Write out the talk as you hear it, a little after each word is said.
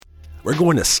we're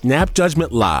going to Snap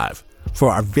Judgment Live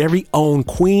for our very own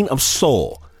Queen of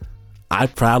Soul. I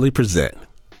proudly present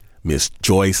Miss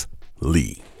Joyce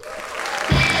Lee.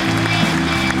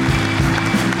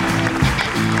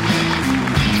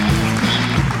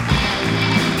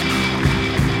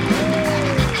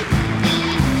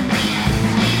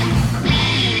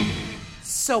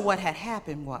 So what had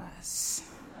happened was,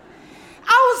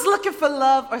 I was looking for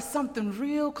love or something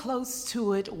real close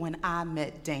to it when I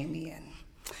met Damien.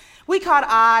 We caught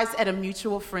eyes at a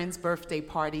mutual friend's birthday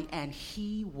party, and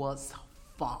he was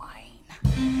fine.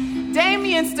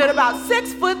 Damien stood about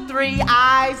 6'3",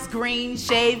 eyes green,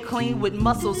 shaved clean, with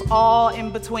muscles all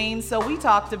in between, so we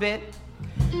talked a bit.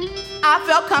 I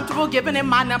felt comfortable giving him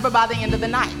my number by the end of the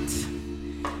night.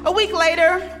 A week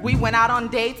later, we went out on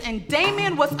dates, and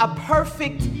Damien was a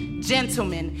perfect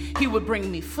gentleman. He would bring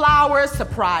me flowers,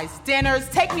 surprise dinners,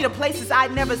 take me to places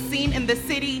I'd never seen in the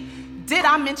city. Did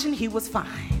I mention he was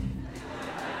fine?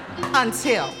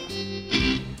 Until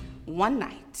one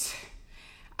night,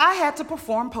 I had to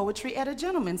perform poetry at a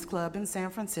gentleman's club in San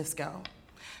Francisco.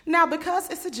 Now, because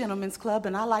it's a gentleman's club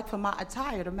and I like for my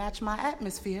attire to match my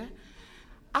atmosphere,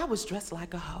 I was dressed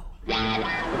like a hoe.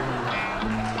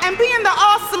 And being the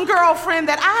awesome girlfriend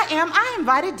that I am, I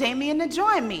invited Damien to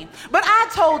join me. But I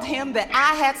told him that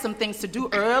I had some things to do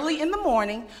early in the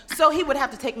morning, so he would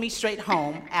have to take me straight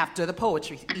home after the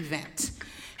poetry event.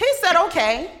 He said,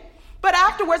 okay. But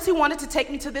afterwards, he wanted to take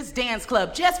me to this dance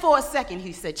club just for a second,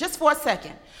 he said, just for a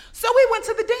second. So we went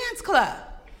to the dance club.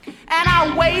 And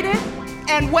I waited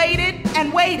and waited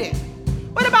and waited.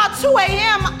 But about 2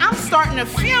 a.m., I'm starting to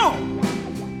fume.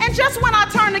 And just when I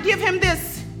turned to give him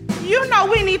this, you know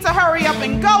we need to hurry up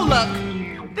and go look,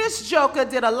 this joker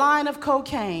did a line of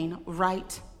cocaine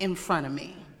right in front of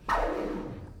me.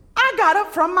 I got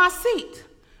up from my seat.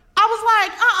 I was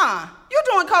like, you're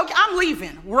doing cocaine, I'm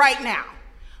leaving right now.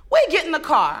 We get in the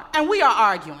car and we are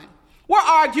arguing. We're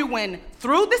arguing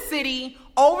through the city,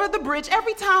 over the bridge.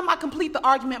 Every time I complete the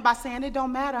argument by saying, it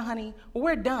don't matter, honey,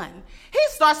 we're done. He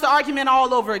starts the argument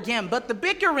all over again, but the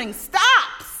bickering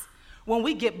stops when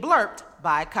we get blurped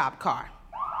by a cop car.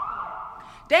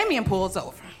 Damien pulls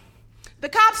over. The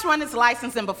cops run his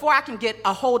license, and before I can get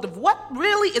a hold of what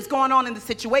really is going on in the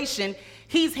situation,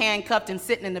 he's handcuffed and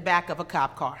sitting in the back of a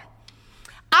cop car.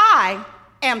 I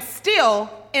am still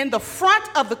in the front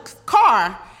of the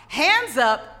car, hands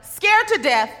up, scared to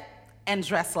death, and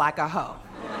dressed like a hoe.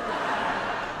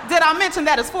 Did I mention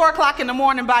that it's 4 o'clock in the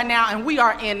morning by now, and we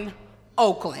are in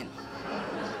Oakland?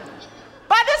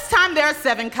 By this time, there are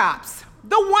 7 cops.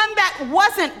 The one that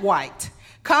wasn't white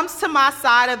comes to my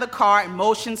side of the car and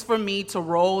motions for me to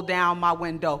roll down my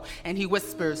window. And he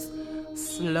whispers,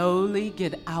 slowly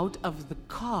get out of the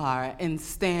car and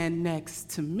stand next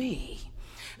to me.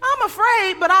 I'm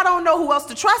afraid, but I don't know who else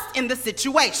to trust in the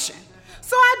situation.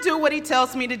 So I do what he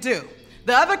tells me to do.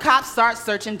 The other cops start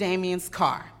searching Damien's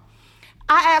car.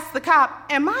 I ask the cop,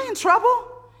 am I in trouble?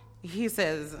 He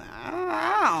says,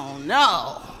 I don't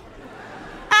know.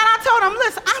 And I told him,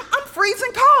 listen, I'm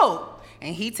freezing cold.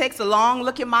 And he takes a long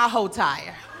look at my hoe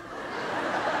tire.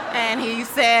 And he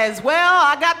says, well,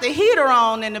 I got the heater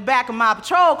on in the back of my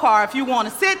patrol car if you want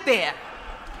to sit there.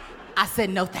 I said,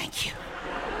 no, thank you.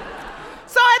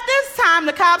 So at this time,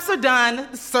 the cops are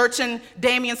done searching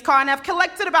Damien's car and have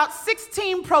collected about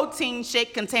 16 protein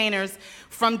shake containers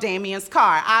from Damien's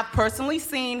car. I've personally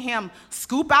seen him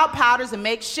scoop out powders and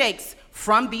make shakes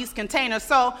from these containers.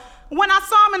 So when I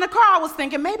saw him in the car, I was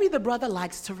thinking maybe the brother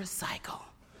likes to recycle.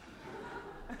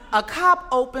 A cop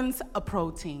opens a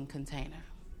protein container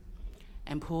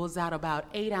and pulls out about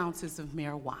 8 ounces of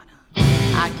marijuana.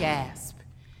 I gasp.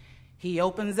 He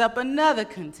opens up another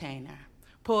container,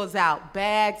 pulls out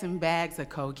bags and bags of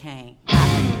cocaine.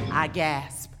 I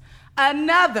gasp.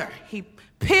 Another, he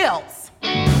pills,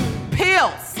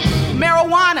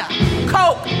 marijuana,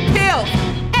 coke, pills.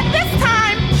 At this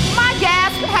time, my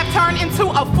gasps have turned into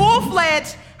a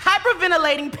full-fledged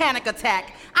hyperventilating panic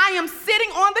attack. I am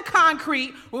sitting on the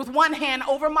concrete with one hand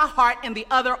over my heart and the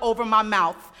other over my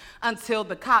mouth until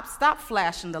the cops stop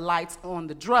flashing the lights on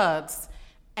the drugs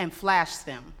and flash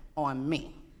them on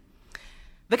me.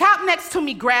 The cop next to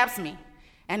me grabs me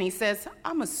and he says,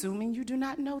 I'm assuming you do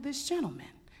not know this gentleman.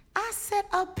 I said,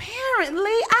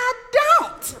 apparently I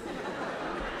don't.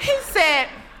 He said,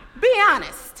 be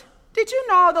honest. Did you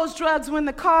know all those drugs were in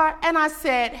the car? And I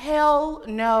said, hell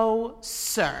no,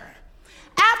 sir.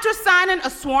 After signing a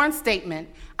sworn statement,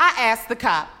 I asked the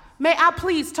cop, may I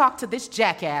please talk to this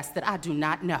jackass that I do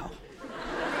not know?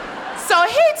 So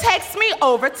he takes me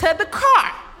over to the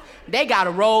car. They got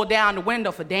to roll down the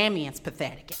window for Damien's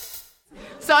pathetic.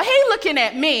 So he looking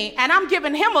at me, and I'm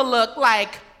giving him a look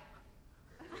like,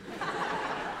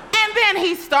 then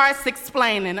he starts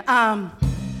explaining,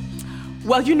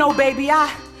 well, you know, baby,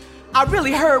 I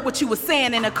really heard what you were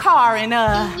saying in the car, and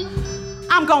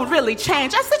I'm gonna really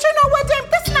change. I said, you know what, Dame,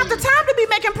 this is not the time to be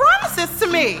making promises to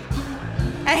me.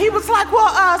 And he was like,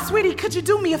 well, sweetie, could you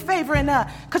do me a favor and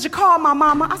could you call my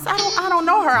mama? I said, I don't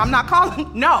know her. I'm not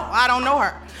calling. No, I don't know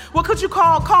her. Well, could you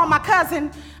call my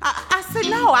cousin? I said,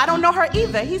 no, I don't know her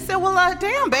either. He said, well,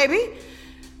 damn, baby,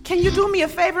 can you do me a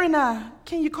favor and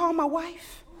can you call my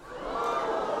wife?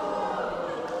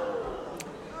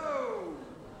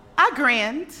 I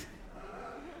grinned.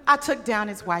 I took down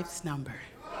his wife's number.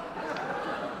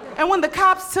 And when the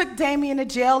cops took Damien to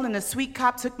jail and the sweet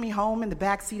cop took me home in the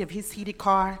backseat of his heated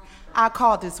car, I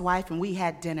called his wife and we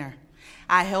had dinner.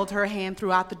 I held her hand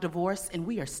throughout the divorce and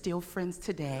we are still friends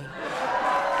today.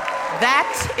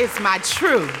 That is my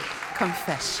true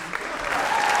confession.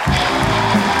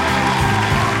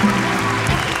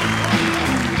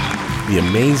 The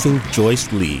amazing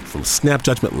Joyce Lee from Snap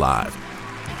Judgment Live.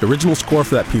 The original score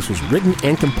for that piece was written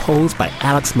and composed by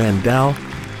Alex Mandel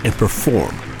and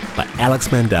performed by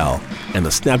Alex Mandel and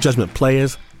the Snap Judgment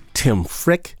Players, Tim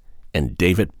Frick and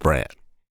David Brandt.